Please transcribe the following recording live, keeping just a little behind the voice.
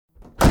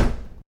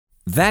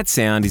That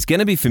sound is going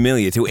to be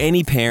familiar to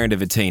any parent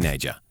of a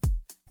teenager.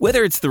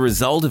 Whether it's the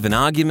result of an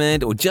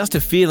argument or just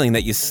a feeling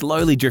that you're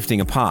slowly drifting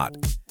apart,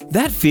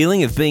 that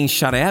feeling of being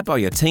shut out by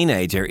your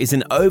teenager is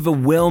an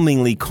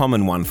overwhelmingly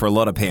common one for a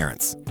lot of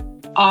parents.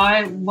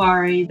 I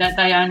worry that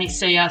they only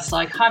see us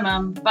like, hi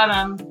mum, bye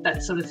mum,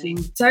 that sort of thing.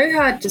 So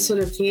hard to sort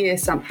of hear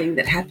something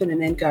that happened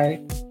and then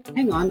go,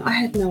 hang on, I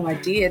had no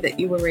idea that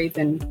you were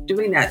even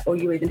doing that or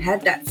you even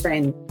had that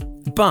friend.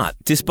 But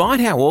despite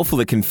how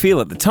awful it can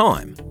feel at the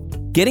time,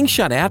 getting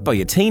shut out by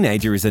your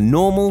teenager is a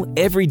normal,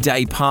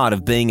 everyday part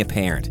of being a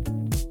parent.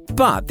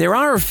 But there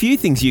are a few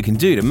things you can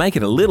do to make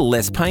it a little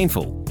less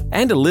painful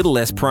and a little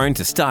less prone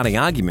to starting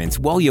arguments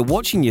while you're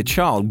watching your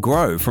child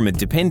grow from a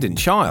dependent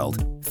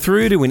child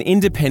through to an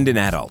independent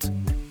adult.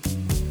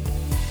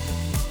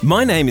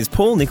 My name is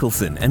Paul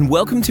Nicholson and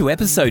welcome to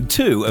episode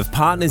 2 of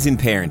Partners in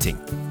Parenting.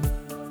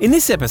 In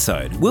this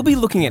episode, we'll be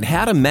looking at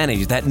how to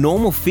manage that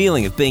normal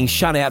feeling of being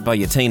shut out by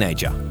your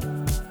teenager.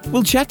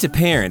 We'll chat to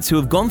parents who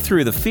have gone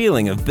through the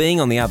feeling of being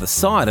on the other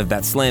side of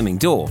that slamming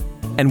door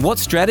and what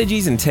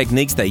strategies and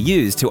techniques they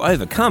use to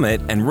overcome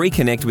it and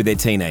reconnect with their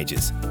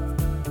teenagers.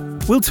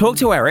 We'll talk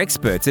to our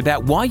experts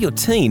about why your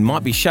teen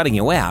might be shutting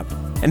you out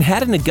and how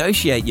to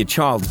negotiate your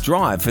child's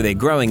drive for their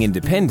growing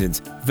independence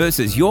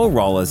versus your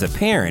role as a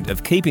parent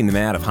of keeping them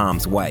out of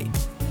harm's way.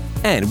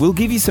 And we'll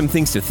give you some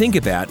things to think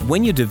about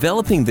when you're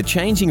developing the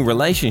changing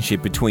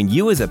relationship between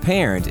you as a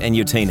parent and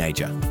your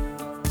teenager.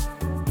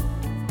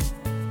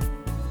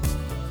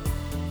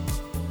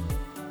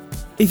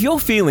 If you're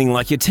feeling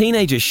like your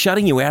teenager's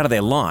shutting you out of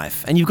their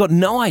life and you've got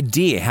no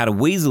idea how to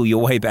weasel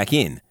your way back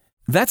in,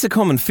 that's a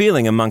common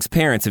feeling amongst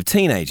parents of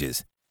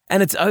teenagers.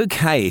 And it's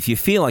okay if you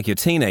feel like your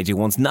teenager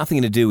wants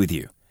nothing to do with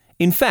you.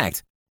 In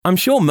fact, I'm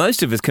sure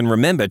most of us can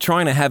remember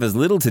trying to have as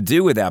little to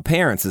do with our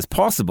parents as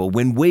possible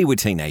when we were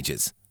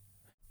teenagers.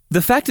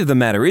 The fact of the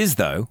matter is,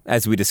 though,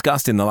 as we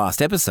discussed in the last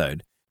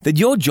episode, that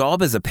your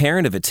job as a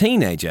parent of a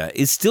teenager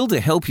is still to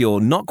help your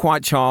not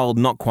quite child,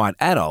 not quite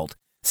adult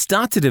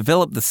start to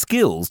develop the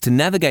skills to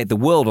navigate the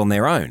world on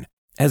their own,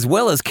 as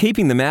well as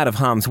keeping them out of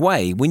harm's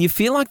way when you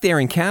feel like they're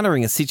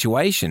encountering a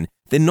situation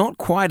they're not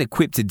quite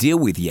equipped to deal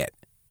with yet.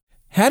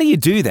 How do you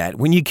do that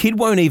when your kid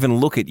won't even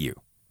look at you?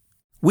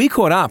 We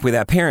caught up with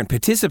our parent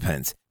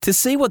participants to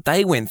see what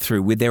they went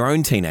through with their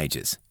own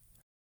teenagers.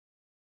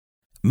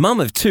 Mum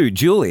of 2,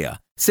 Julia,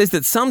 says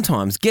that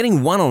sometimes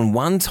getting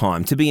one-on-one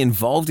time to be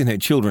involved in her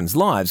children's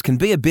lives can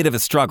be a bit of a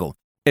struggle,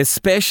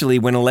 especially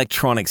when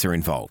electronics are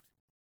involved.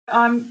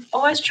 I'm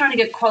always trying to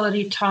get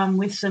quality time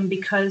with them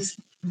because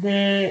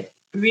they're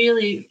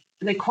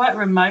quite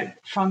remote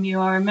from you.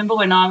 I remember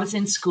when I was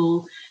in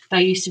school,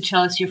 they used to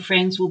tell us your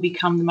friends will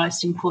become the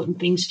most important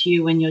things to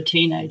you when you're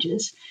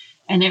teenagers,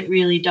 and it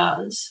really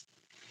does.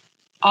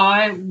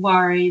 I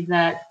worry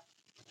that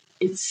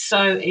it's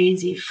so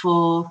easy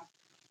for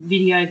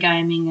video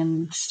gaming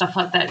and stuff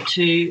like that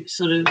to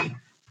sort of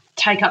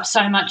take up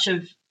so much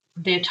of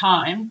their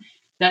time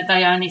that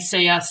they only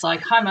see us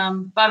like, hi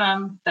mum, bye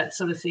mum, that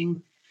sort of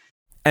thing.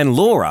 And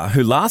Laura,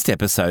 who last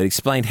episode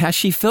explained how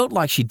she felt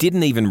like she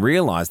didn't even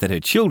realise that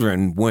her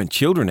children weren't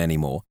children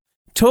anymore,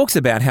 talks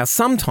about how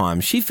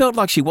sometimes she felt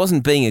like she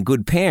wasn't being a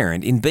good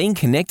parent in being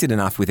connected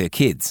enough with her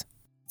kids.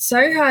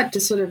 So hard to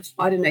sort of,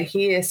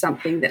 hear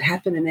something that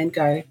happened and then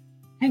go,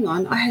 hang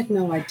on, I had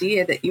no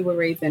idea that you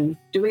were even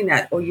doing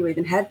that or you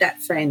even had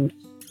that friend.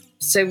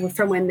 So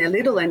from when they're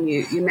little and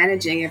you're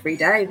managing every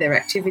day their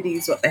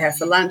activities, what they have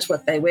for lunch,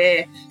 what they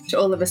wear, to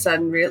all of a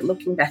sudden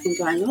looking back and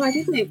going, oh, I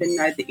didn't even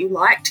know that you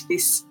liked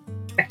this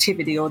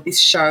activity or this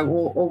show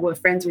or were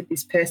friends with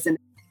this person.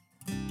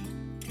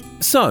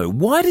 So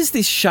why does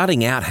this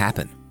shutting out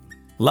happen?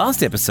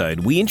 Last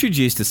episode, we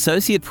introduced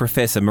Associate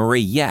Professor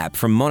Marie Yap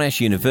from Monash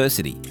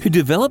University, who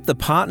developed the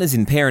Partners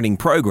in Parenting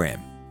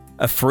program,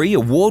 a free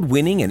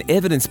award-winning and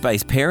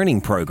evidence-based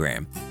parenting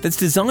program that's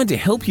designed to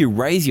help you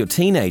raise your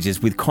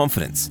teenagers with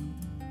confidence.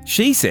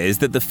 She says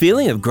that the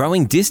feeling of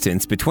growing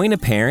distance between a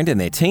parent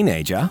and their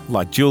teenager,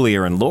 like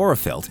Julia and Laura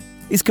felt,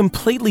 is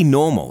completely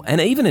normal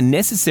and even a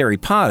necessary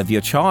part of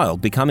your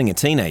child becoming a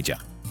teenager.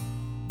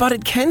 But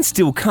it can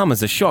still come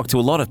as a shock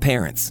to a lot of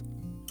parents.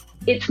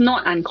 It's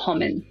not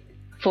uncommon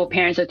for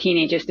parents of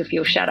teenagers to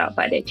feel shut out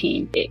by their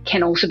teen. It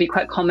can also be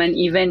quite common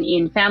even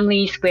in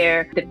families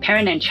where the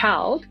parent and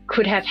child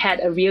could have had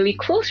a really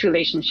close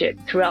relationship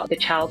throughout the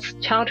child's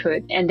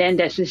childhood. And then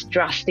there's this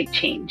drastic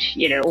change,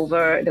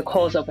 over the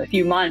course of a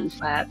few months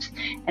perhaps.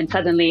 And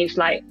suddenly it's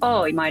like,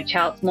 oh, my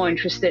child's more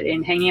interested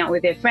in hanging out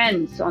with their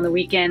friends on the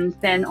weekends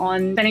than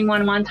on spending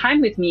one-on-one time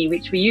with me,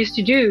 which we used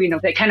to do,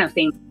 that kind of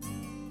thing.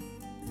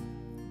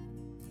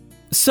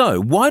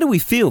 So why do we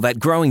feel that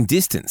growing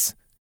distance?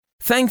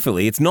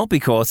 Thankfully, it's not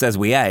because as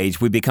we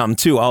age, we become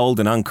too old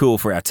and uncool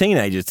for our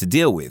teenagers to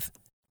deal with,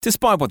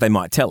 despite what they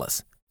might tell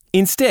us.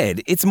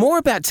 Instead, it's more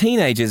about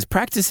teenagers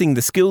practicing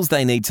the skills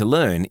they need to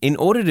learn in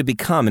order to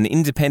become an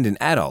independent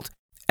adult,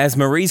 as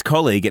Marie's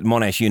colleague at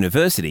Monash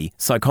University,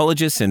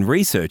 psychologist and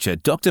researcher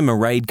Dr.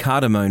 Mairead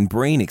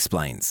Cardamone-Breen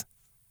explains.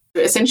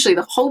 Essentially,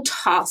 the whole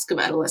task of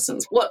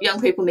adolescence, what young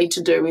people need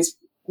to do is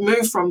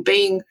move from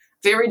being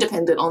very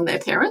dependent on their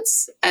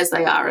parents as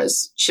they are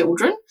as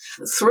children,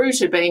 through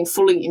to being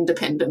fully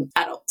independent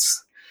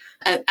adults.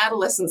 And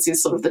adolescence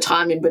is sort of the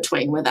time in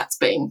between where that's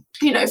being,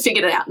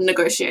 figured out and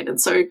negotiated.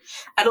 So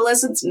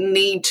adolescents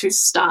need to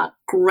start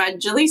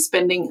gradually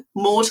spending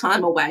more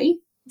time away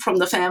from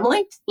the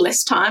family,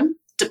 less time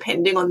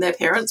depending on their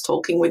parents,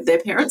 talking with their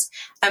parents,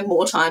 and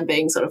more time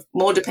being sort of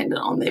more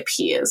dependent on their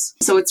peers.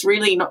 So it's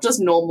really not just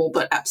normal,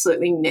 but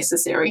absolutely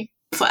necessary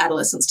for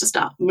adolescents to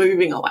start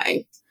moving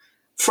away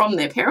from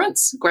their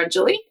parents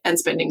gradually and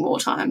spending more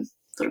time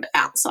sort of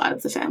outside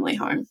of the family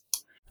home.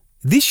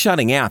 This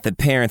shutting out that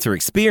parents are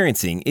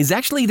experiencing is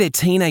actually their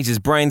teenager's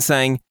brain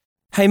saying,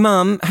 "Hey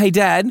mum, hey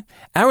dad,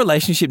 our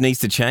relationship needs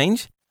to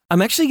change.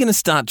 I'm actually going to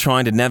start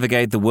trying to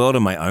navigate the world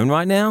on my own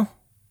right now."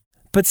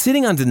 But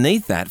sitting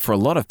underneath that for a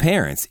lot of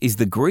parents is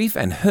the grief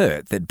and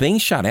hurt that being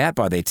shut out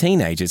by their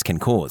teenagers can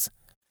cause.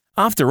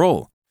 After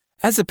all,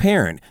 as a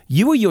parent,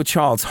 you were your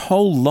child's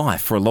whole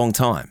life for a long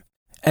time.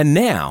 And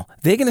now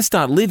they're going to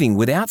start living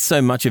without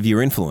so much of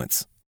your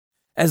influence.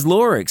 As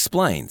Laura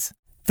explains,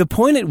 the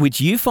point at which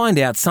you find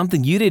out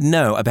something you didn't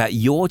know about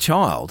your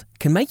child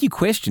can make you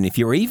question if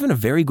you're even a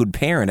very good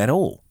parent at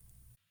all.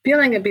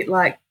 Feeling a bit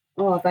like,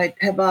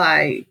 have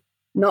I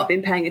not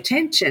been paying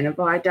attention? Have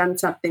I done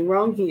something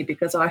wrong here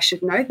because I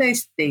should know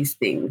these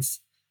things?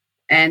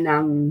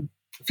 And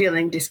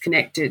feeling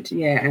disconnected,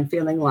 and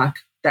feeling like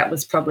that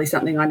was probably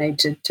something I need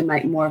to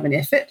make more of an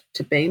effort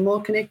to be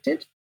more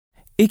connected.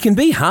 It can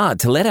be hard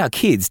to let our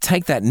kids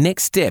take that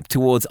next step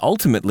towards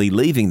ultimately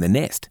leaving the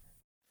nest.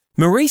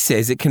 Marie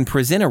says it can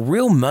present a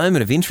real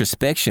moment of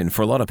introspection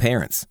for a lot of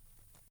parents.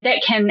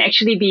 That can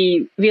actually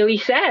be really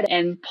sad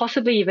and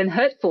possibly even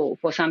hurtful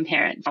for some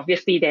parents.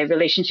 Obviously, their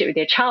relationship with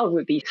their child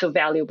would be so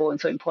valuable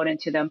and so important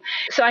to them.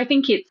 So I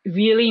think it's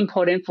really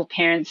important for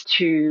parents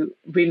to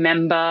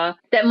remember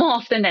that more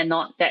often than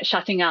not, that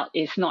shutting out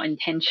is not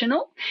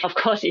intentional. Of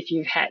course, if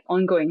you've had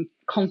ongoing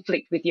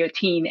conflict with your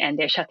teen and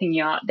they're shutting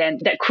you out, then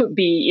that could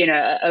be,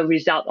 a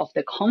result of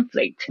the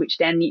conflict, which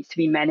then needs to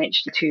be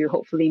managed to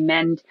hopefully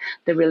mend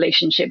the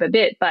relationship a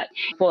bit. But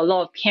for a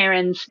lot of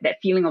parents, that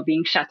feeling of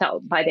being shut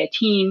out by their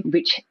teen,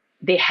 which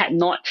they had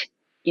not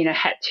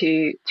had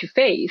to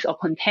face or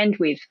contend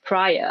with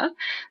prior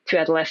to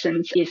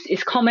adolescence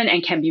is common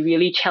and can be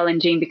really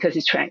challenging because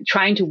it's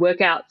trying to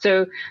work out.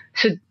 So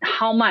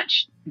how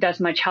much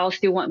does my child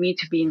still want me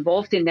to be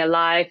involved in their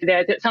life? There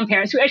are some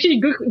parents who actually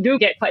do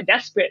get quite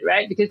desperate,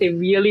 right? Because they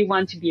really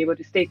want to be able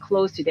to stay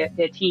close to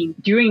their teen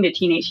during the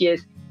teenage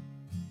years.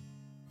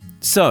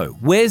 So,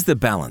 where's the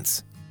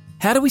balance?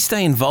 How do we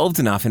stay involved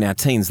enough in our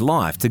teen's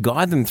life to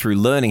guide them through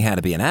learning how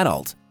to be an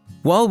adult,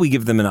 while we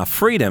give them enough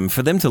freedom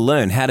for them to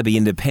learn how to be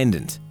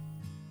independent?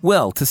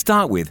 Well, to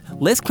start with,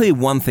 let's clear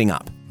one thing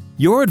up.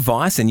 Your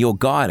advice and your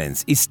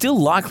guidance is still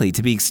likely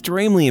to be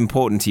extremely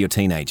important to your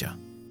teenager.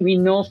 We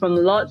know from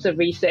lots of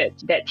research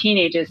that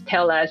teenagers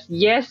tell us,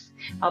 yes,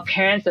 our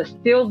parents are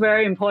still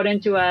very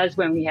important to us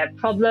when we have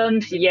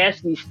problems.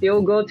 Yes, we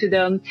still go to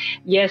them.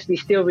 Yes, we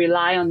still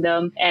rely on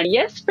them. And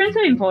yes, friends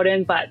are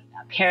important, but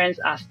parents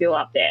are still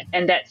up there.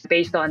 And that's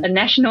based on a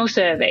national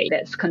survey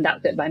that's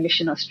conducted by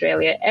Mission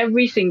Australia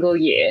every single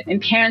year.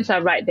 And parents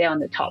are right there on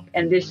the top.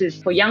 And this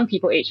is for young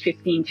people aged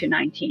 15 to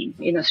 19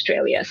 in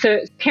Australia.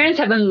 So parents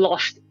haven't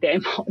lost their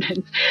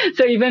importance.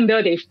 So even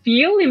though they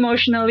feel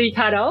emotionally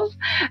cut off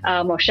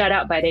or shut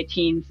out by their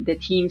teens, the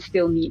teens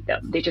still need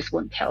them. They just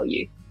won't tell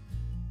you.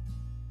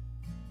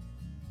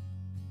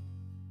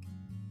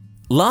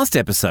 Last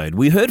episode,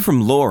 we heard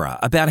from Laura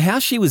about how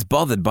she was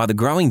bothered by the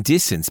growing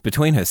distance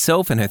between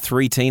herself and her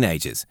 3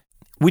 teenagers,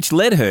 which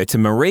led her to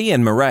Marie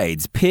and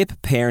Mairead's PIP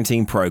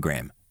parenting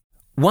program.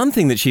 One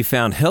thing that she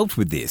found helped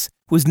with this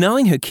was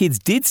knowing her kids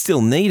did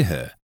still need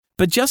her,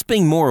 but just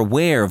being more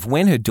aware of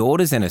when her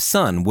daughters and her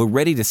son were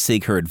ready to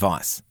seek her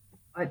advice.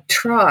 I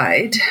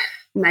tried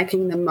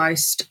making the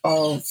most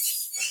of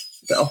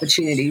the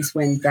opportunities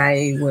when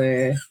they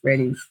were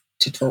ready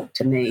to talk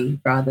to me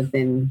rather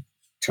than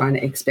trying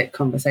to expect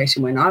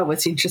conversation when I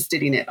was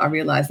interested in it. I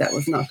realised that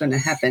was not going to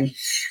happen.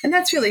 And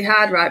that's really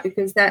hard, right?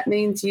 Because that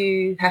means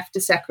you have to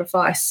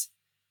sacrifice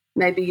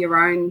maybe your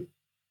own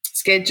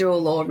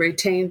schedule or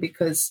routine,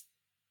 because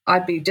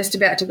I'd be just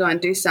about to go and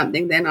do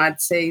something, then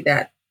I'd see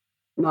that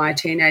my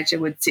teenager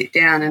would sit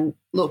down and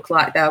look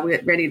like they were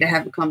ready to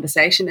have a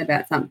conversation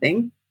about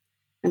something.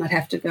 And I'd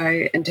have to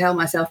go and tell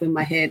myself in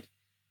my head,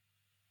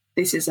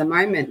 this is a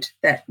moment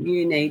that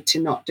you need to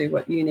not do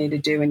what you need to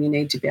do, and you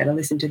need to be able to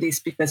listen to this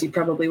because you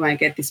probably won't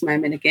get this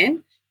moment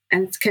again.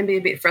 And it can be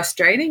a bit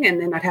frustrating, and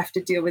then I'd have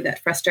to deal with that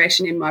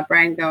frustration in my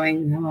brain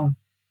going,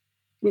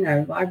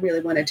 I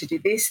really wanted to do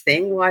this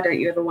thing. Why don't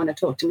you ever want to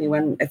talk to me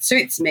when it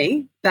suits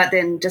me? But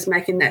then just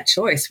making that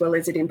choice, well,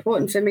 is it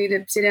important for me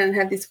to sit down and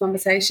have this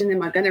conversation?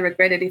 Am I going to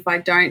regret it if I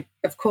don't?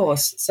 Of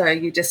course. So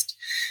you just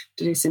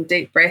do some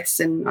deep breaths,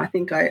 and I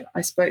think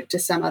I spoke to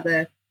some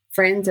other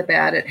friends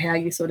about it, how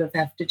you sort of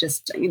have to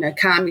just,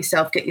 calm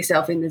yourself, get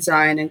yourself in the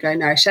zone and go,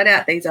 no, shut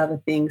out these other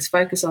things,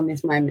 focus on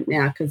this moment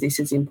now because this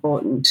is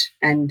important.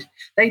 And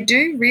they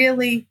do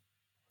really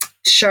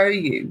show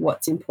you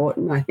what's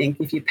important, I think,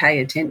 if you pay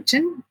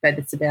attention. But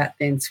it's about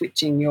then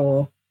switching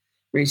your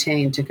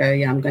routine to go,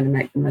 yeah, I'm going to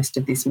make the most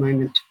of this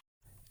moment.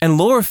 And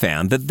Laura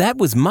found that that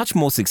was much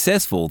more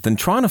successful than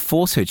trying to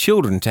force her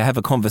children to have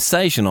a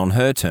conversation on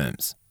her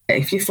terms.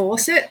 If you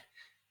force it,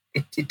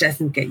 it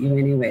doesn't get you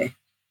anywhere.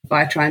 If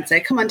I try and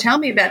say, come on, tell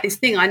me about this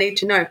thing, I need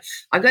to know.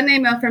 I got an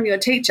email from your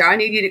teacher, I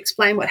need you to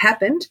explain what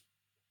happened.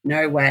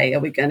 No way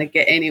are we going to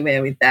get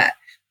anywhere with that.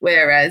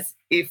 Whereas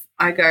if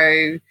I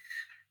go,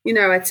 you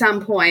know, at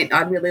some point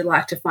I'd really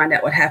like to find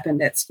out what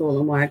happened at school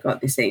and why I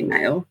got this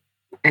email.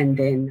 And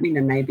then, you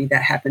know, maybe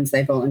that happens,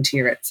 they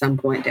volunteer at some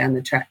point down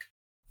the track.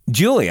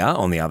 Julia,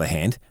 on the other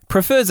hand,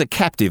 prefers a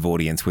captive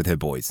audience with her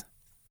boys.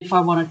 If I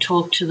want to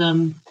talk to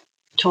them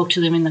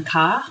in the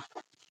car.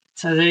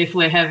 So that if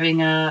we're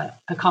having a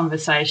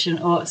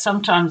conversation, or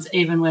sometimes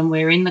even when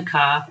we're in the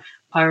car,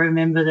 I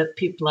remember that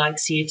Pip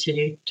likes you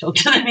to talk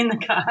to them in the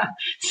car.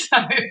 So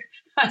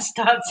I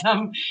start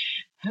some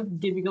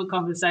difficult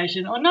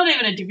conversation, or not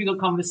even a difficult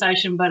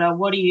conversation, but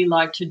what do you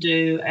like to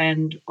do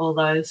and all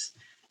those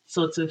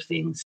sorts of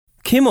things.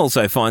 Kim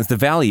also finds the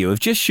value of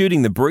just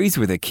shooting the breeze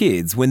with her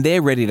kids when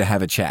they're ready to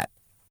have a chat.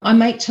 I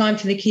make time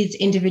for the kids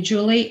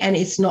individually, and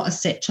it's not a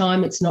set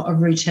time, it's not a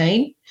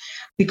routine,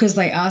 because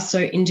they are so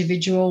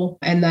individual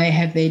and they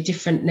have their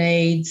different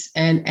needs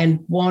and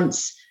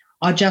wants.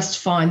 I just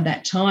find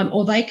that time,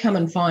 or they come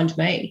and find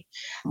me.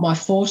 My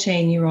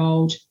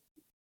 14-year-old,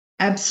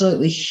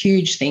 absolutely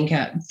huge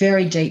thinker,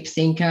 very deep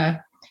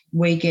thinker.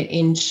 We get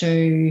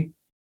into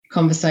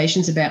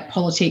conversations about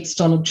politics,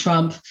 Donald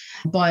Trump,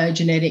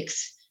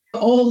 biogenetics,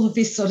 all of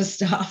this sort of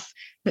stuff.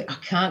 But I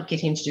can't get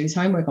him to do his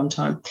homework on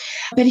time.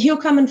 But he'll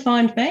come and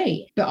find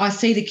me. But I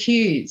see the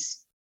cues.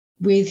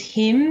 With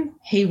him,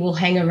 he will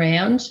hang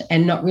around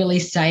and not really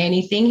say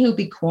anything. He'll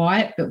be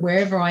quiet, but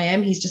wherever I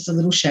am, he's just a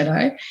little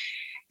shadow.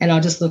 And I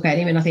just look at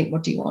him and I think,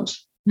 what do you want?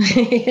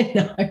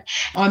 No,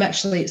 I'm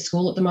actually at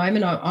school at the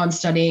moment. I'm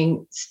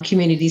studying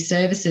community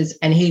services,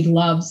 and he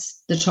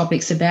loves the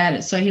topics about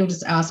it. So he'll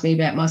just ask me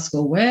about my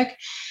schoolwork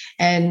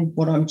and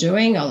what I'm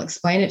doing. I'll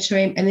explain it to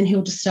him, and then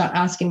he'll just start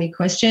asking me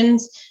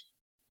questions.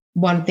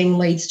 One thing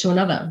leads to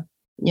another.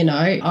 You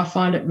know, I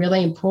find it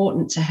really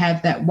important to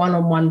have that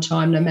one-on-one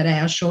time, no matter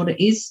how short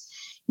it is.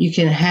 You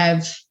can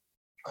have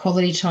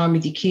quality time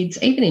with your kids,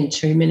 even in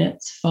 2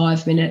 minutes,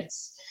 5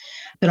 minutes.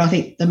 But I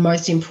think the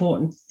most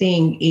important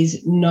thing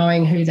is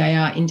knowing who they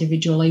are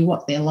individually,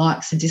 what their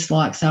likes and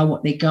dislikes are,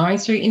 what they're going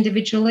through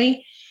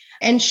individually,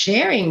 and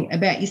sharing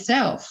about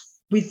yourself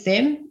with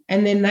them.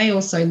 And then they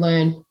also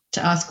learn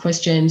to ask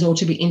questions or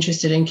to be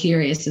interested and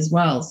curious as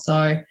well.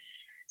 So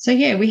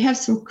yeah, we have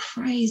some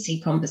crazy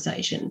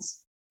conversations.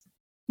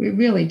 We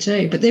really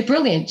do. But they're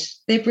brilliant.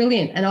 They're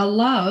brilliant. And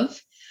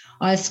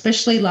I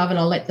especially love, and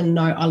I'll let them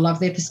know, I love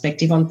their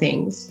perspective on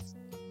things.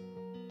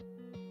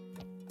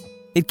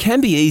 It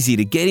can be easy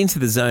to get into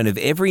the zone of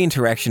every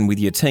interaction with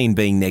your teen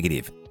being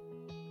negative.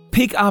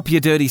 Pick up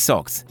your dirty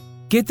socks.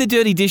 Get the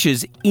dirty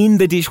dishes in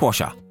the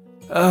dishwasher.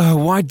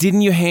 Why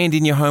didn't you hand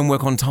in your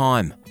homework on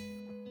time?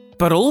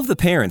 But all of the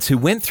parents who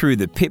went through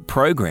the PIP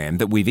program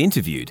that we've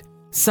interviewed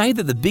say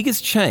that the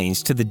biggest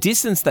change to the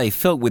distance they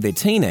felt with their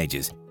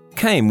teenagers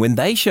came when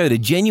they showed a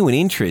genuine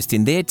interest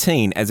in their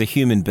teen as a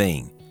human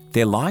being,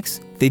 their likes,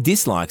 their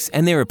dislikes,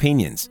 and their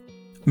opinions.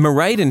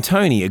 Mairead and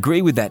Tony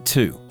agree with that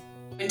too.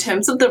 In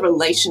terms of the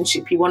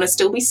relationship, you want to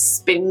still be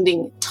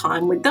spending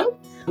time with them,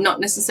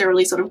 not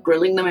necessarily sort of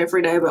grilling them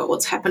every day about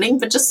what's happening,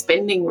 but just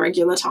spending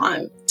regular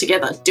time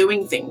together,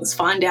 doing things,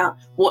 find out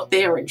what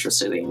they're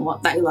interested in,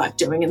 what they like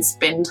doing, and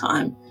spend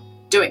time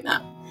doing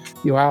that.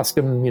 You ask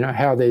them, you know,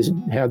 how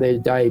their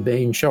day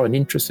been, show an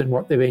interest in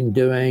what they've been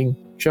doing,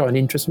 show an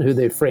interest in who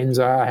their friends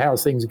are,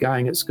 how's things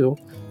going at school,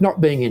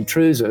 not being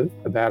intrusive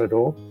about it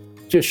all,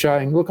 just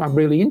showing, look, I'm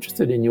really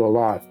interested in your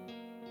life.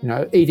 You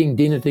know, eating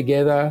dinner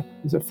together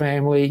as a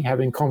family,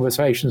 having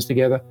conversations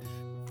together.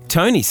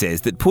 Tony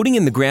says that putting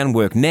in the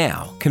groundwork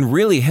now can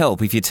really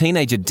help if your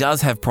teenager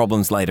does have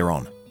problems later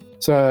on.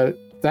 So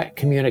that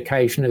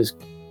communication is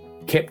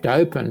kept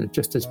open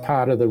just as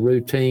part of the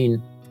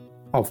routine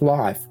of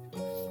life.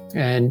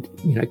 And,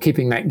 you know,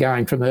 keeping that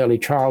going from early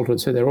childhood,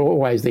 so there's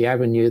always the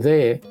avenue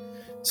there,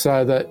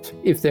 so that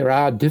if there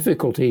are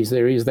difficulties,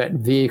 there is that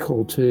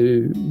vehicle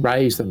to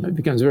raise them. It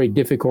becomes very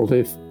difficult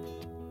if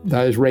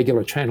those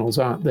regular channels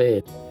aren't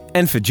there.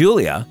 And for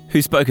Julia,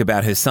 who spoke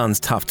about her son's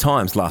tough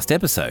times last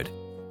episode,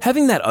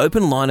 having that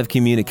open line of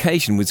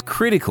communication was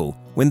critical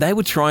when they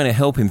were trying to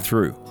help him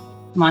through.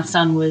 My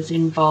son was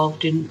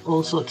involved in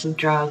all sorts of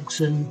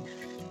drugs and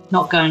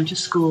not going to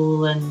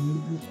school,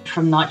 and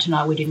from night to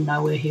night we didn't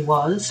know where he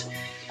was.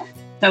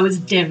 That was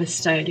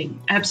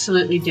devastating,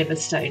 absolutely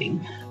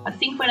devastating. I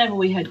think whenever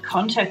we had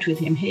contact with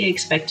him, he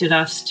expected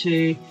us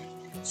to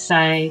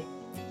say,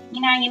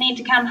 you know, you need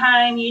to come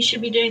home, you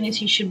should be doing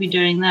this, you should be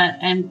doing that.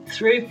 And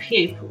through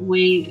PIP,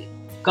 we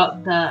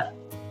got the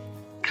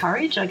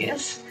courage, I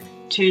guess,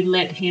 to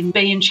let him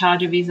be in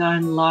charge of his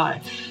own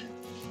life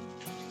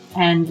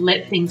and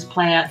let things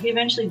play out. He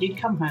eventually did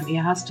come home. He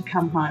asked to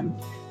come home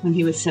when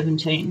he was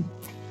 17.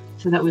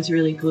 So that was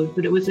really good.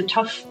 But it was a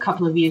tough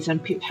couple of years,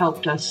 and Pip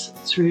helped us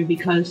through,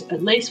 because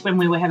at least when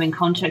we were having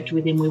contact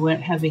with him, we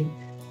weren't having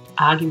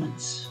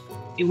arguments.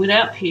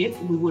 Without Pip,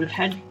 we would have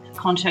had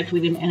contact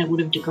with him and it would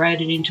have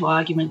degraded into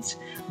arguments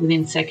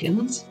within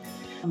seconds,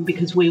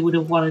 because we would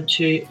have wanted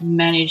to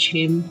manage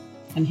him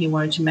and he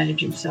wanted to manage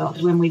himself.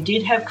 When we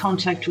did have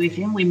contact with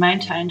him, we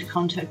maintained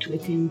contact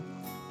with him.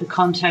 The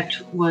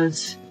contact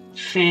was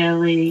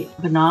fairly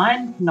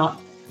benign, not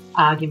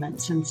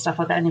arguments and stuff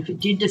like that. And if it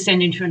did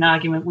descend into an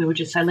argument, we would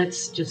just say,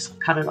 let's just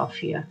cut it off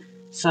here.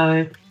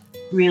 So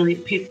really,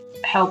 Pip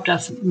helped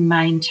us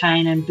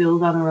maintain and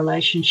build on a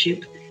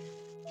relationship.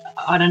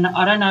 I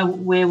don't know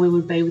where we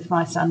would be with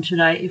my son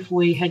today if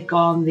we had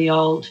gone the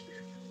old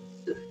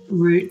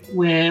route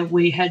where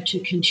we had to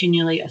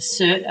continually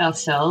assert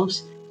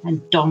ourselves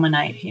and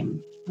dominate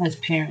him as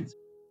parents.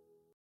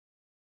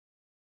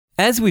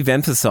 As we've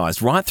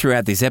emphasised right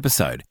throughout this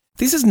episode,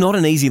 this is not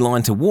an easy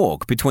line to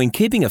walk between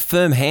keeping a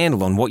firm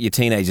handle on what your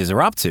teenagers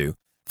are up to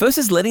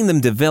versus letting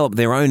them develop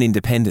their own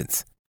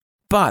independence.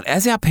 But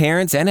as our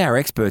parents and our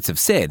experts have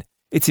said,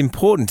 it's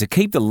important to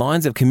keep the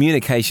lines of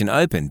communication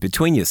open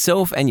between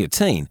yourself and your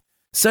teen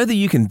so that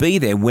you can be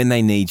there when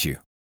they need you.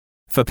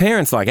 For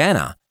parents like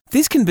Anna,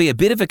 this can be a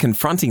bit of a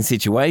confronting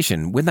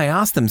situation when they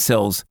ask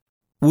themselves,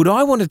 would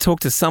I want to talk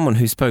to someone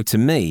who spoke to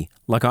me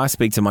like I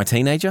speak to my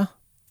teenager?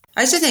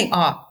 I used to think,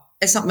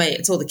 it's not me,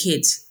 it's all the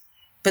kids.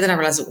 But then I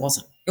realised it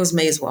wasn't. It was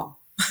me as well.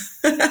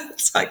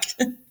 It's like,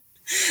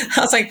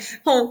 I was like,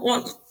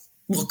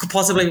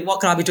 what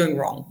could I be doing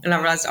wrong? And I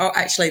realised,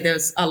 actually,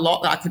 there's a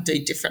lot that I could do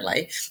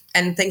differently,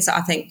 and things that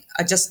I think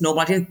are just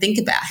normal. I didn't think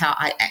about how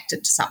I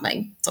acted to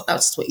something. I thought that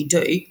was just what you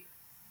do.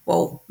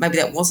 Well, maybe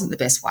that wasn't the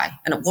best way,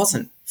 and it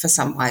wasn't for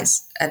some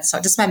ways. And so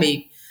it just made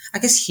me, I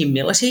guess,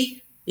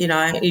 humility. You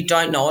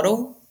don't know it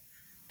all,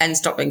 and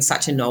stop being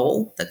such a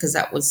know-all, because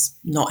that was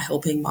not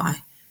helping my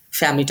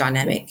family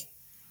dynamic.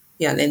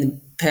 Then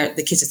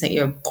the kids just think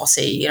you're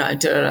bossy,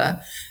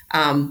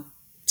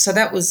 So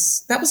that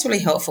was really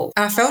helpful.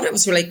 And I felt it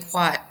was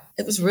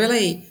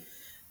really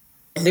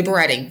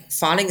liberating,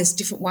 finding this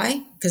different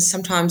way, because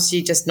sometimes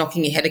you're just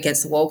knocking your head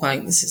against the wall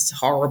going, this is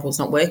horrible, it's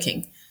not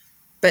working.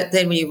 But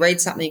then when you read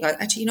something, you go,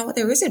 actually, you know what,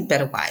 there is a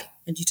better way,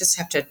 and you just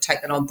have to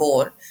take that on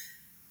board.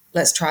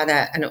 Let's try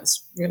that. And it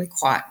was really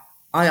quite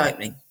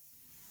eye-opening.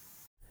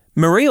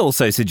 Marie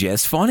also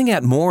suggests finding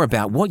out more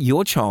about what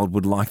your child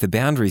would like the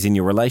boundaries in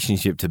your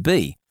relationship to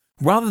be,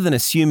 rather than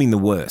assuming the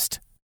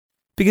worst.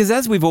 Because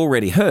as we've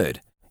already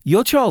heard,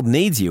 your child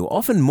needs you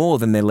often more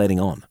than they're letting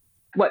on.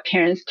 What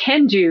parents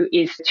can do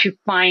is to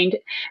find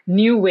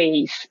new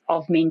ways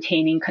of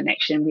maintaining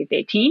connection with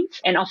their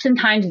teens. And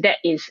oftentimes that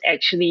is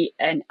actually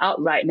an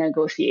outright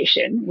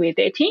negotiation with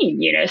their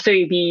teen, So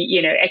you'd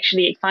be,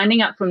 actually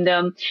finding out from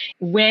them,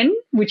 when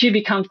would you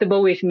be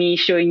comfortable with me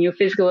showing you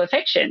physical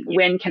affection?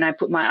 When can I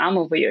put my arm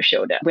over your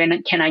shoulder?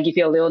 When can I give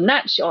you a little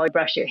nudge or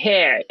brush your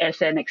hair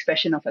as an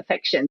expression of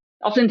affection?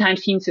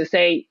 Oftentimes teens will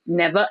say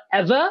never,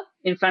 ever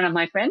in front of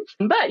my friends.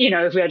 But,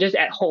 if we're just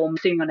at home,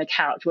 sitting on the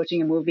couch,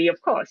 watching a movie,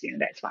 of course,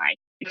 that's fine.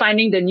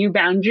 Finding the new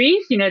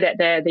boundaries,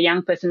 that the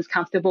young person's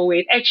comfortable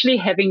with, actually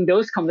having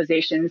those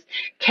conversations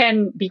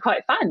can be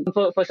quite fun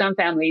for some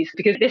families,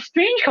 because there's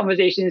strange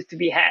conversations to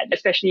be had,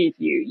 especially if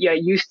you're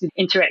used to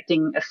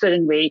interacting a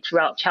certain way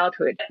throughout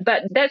childhood.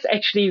 But that's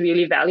actually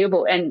really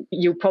valuable. And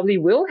you probably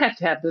will have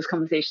to have those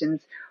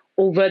conversations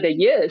over the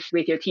years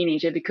with your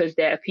teenager, because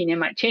their opinion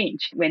might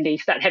change when they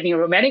start having a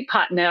romantic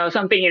partner or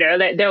something,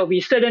 there will be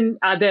certain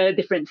other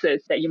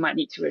differences that you might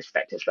need to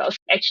respect as well. So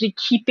actually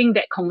keeping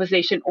that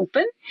conversation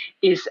open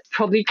is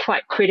probably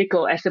quite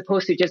critical, as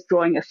opposed to just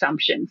drawing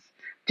assumptions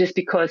just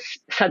because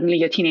suddenly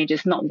your teenager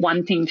is not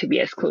wanting to be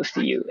as close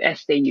to you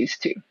as they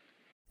used to.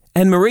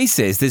 And Marie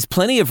says there's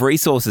plenty of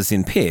resources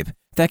in PIP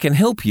that can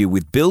help you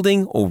with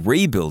building or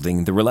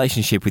rebuilding the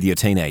relationship with your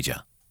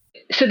teenager.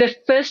 So the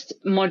first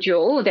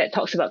module that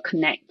talks about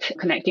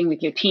connecting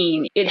with your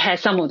teen, it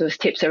has some of those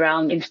tips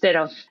around, instead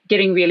of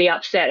getting really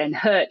upset and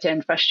hurt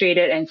and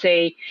frustrated and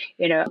say,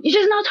 you're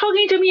just not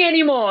talking to me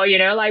anymore,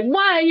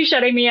 why are you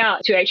shutting me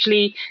out? To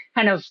actually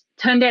kind of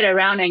turn that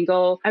around and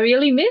go, I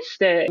really miss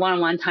the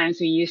one-on-one times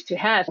we used to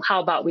have.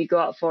 How about we go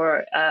out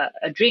for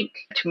a drink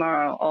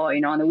tomorrow or,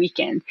 on the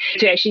weekend?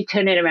 To actually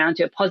turn it around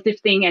to a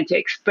positive thing and to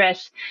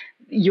express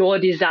your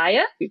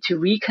desire to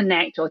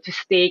reconnect or to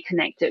stay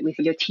connected with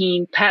your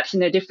teen, perhaps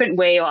in a different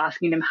way, or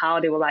asking them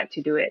how they would like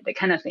to do it, that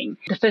kind of thing.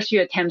 The first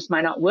few attempts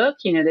might not work.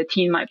 The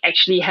teen might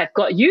actually have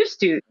got used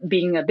to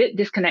being a bit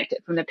disconnected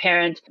from the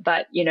parent,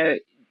 but,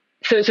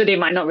 so they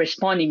might not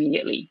respond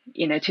immediately,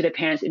 to the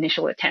parents'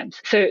 initial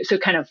attempts. So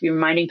kind of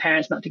reminding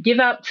parents not to give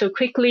up so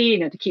quickly,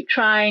 to keep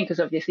trying,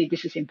 because obviously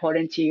this is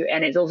important to you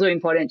and it's also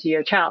important to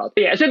your child.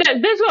 Yeah, so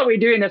that's what we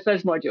do in the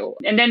first module.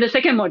 And then the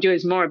second module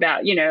is more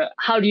about,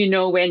 how do you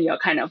know when you're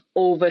kind of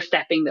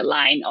overstepping the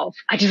line of,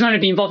 I just want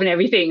to be involved in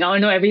everything, I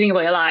want to know everything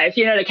about your life,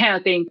 that kind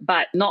of thing,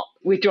 but not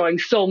withdrawing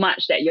so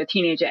much that your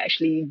teenager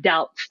actually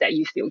doubts that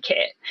you still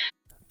care.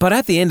 But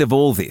at the end of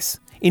all this,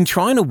 in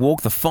trying to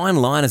walk the fine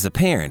line as a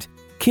parent,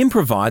 Kim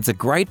provides a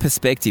great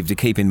perspective to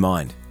keep in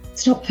mind.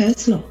 It's not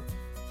personal.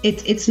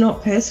 It's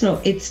not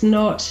personal. It's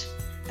not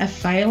a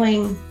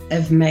failing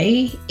of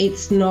me.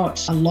 It's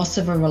not a loss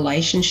of a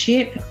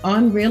relationship.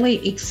 I'm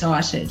really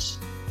excited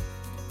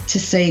to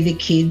see the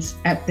kids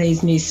at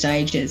these new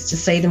stages, to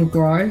see them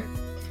grow,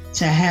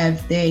 to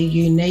have their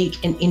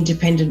unique and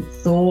independent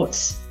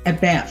thoughts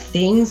about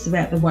things,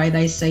 about the way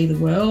they see the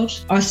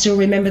world. I still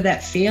remember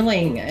that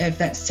feeling of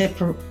that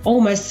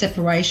almost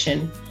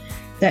separation,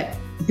 that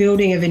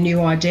building of a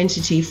new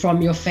identity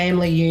from your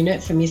family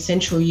unit, from your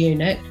central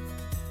unit,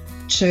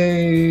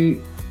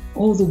 to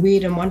all the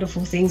weird and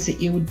wonderful things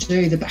that you would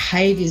do, the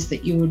behaviours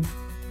that you would,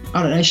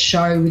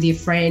 show with your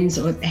friends,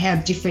 or how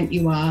different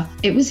you are.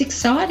 It was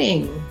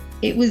exciting.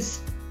 It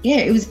was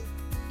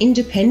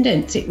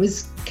independence. It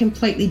was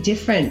completely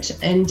different.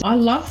 And I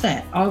love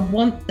that. I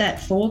want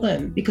that for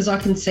them because I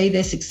can see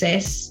their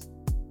success.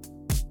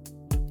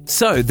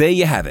 So there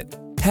you have it.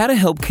 How to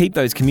help keep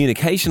those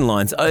communication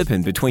lines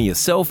open between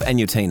yourself and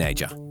your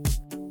teenager.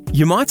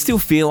 You might still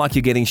feel like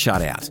you're getting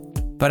shut out,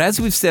 but as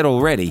we've said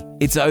already,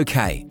 it's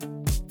okay.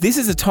 This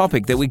is a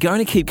topic that we're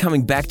going to keep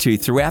coming back to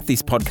throughout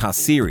this podcast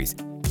series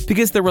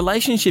because the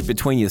relationship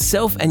between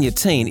yourself and your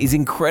teen is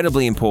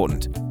incredibly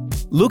important.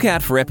 Look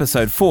out for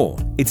episode 4,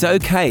 It's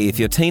Okay If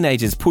Your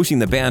Teenager's Pushing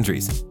the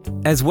Boundaries,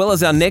 as well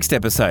as our next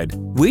episode,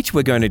 which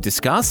we're going to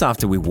discuss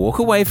after we walk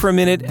away for a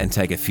minute and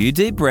take a few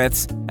deep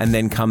breaths and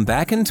then come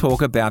back and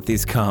talk about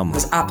this calmly. It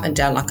was up and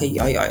down like a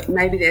yo-yo.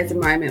 Maybe there's a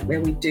moment where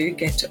we do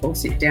get to all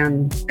sit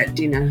down at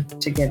dinner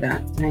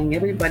together, saying,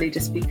 everybody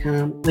just be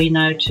calm. We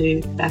know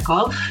to back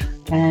off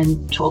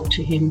and talk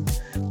to him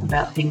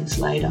about things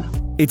later.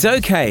 It's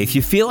okay if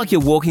you feel like you're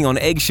walking on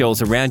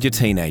eggshells around your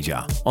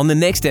teenager on the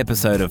next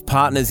episode of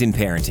Partners in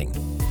Parenting.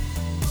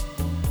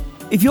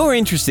 If you're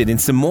interested in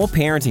some more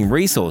parenting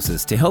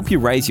resources to help you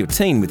raise your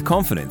teen with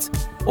confidence,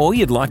 or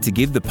you'd like to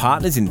give the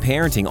Partners in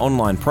Parenting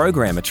online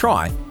program a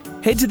try,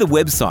 head to the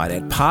website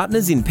at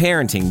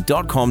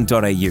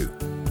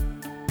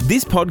partnersinparenting.com.au.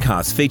 This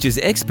podcast features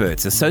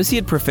experts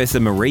Associate Professor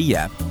Marie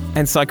Yap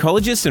and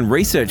psychologist and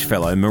research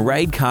fellow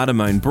Mairead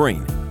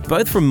Cardamone-Breen,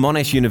 both from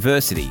Monash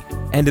University,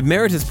 and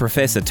Emeritus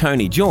Professor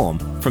Tony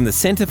Jorm from the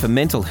Centre for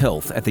Mental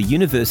Health at the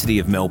University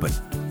of Melbourne.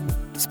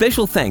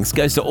 Special thanks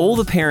goes to all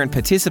the parent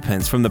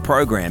participants from the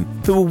program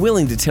who were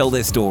willing to tell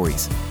their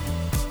stories.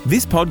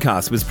 This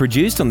podcast was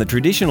produced on the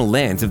traditional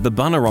lands of the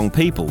Bunurong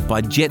people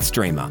by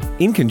Jetstreamer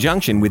in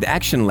conjunction with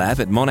Action Lab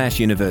at Monash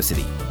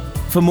University.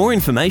 For more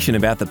information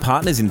about the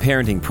Partners in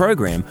Parenting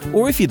program,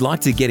 or if you'd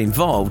like to get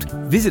involved,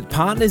 visit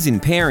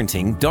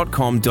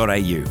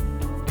partnersinparenting.com.au.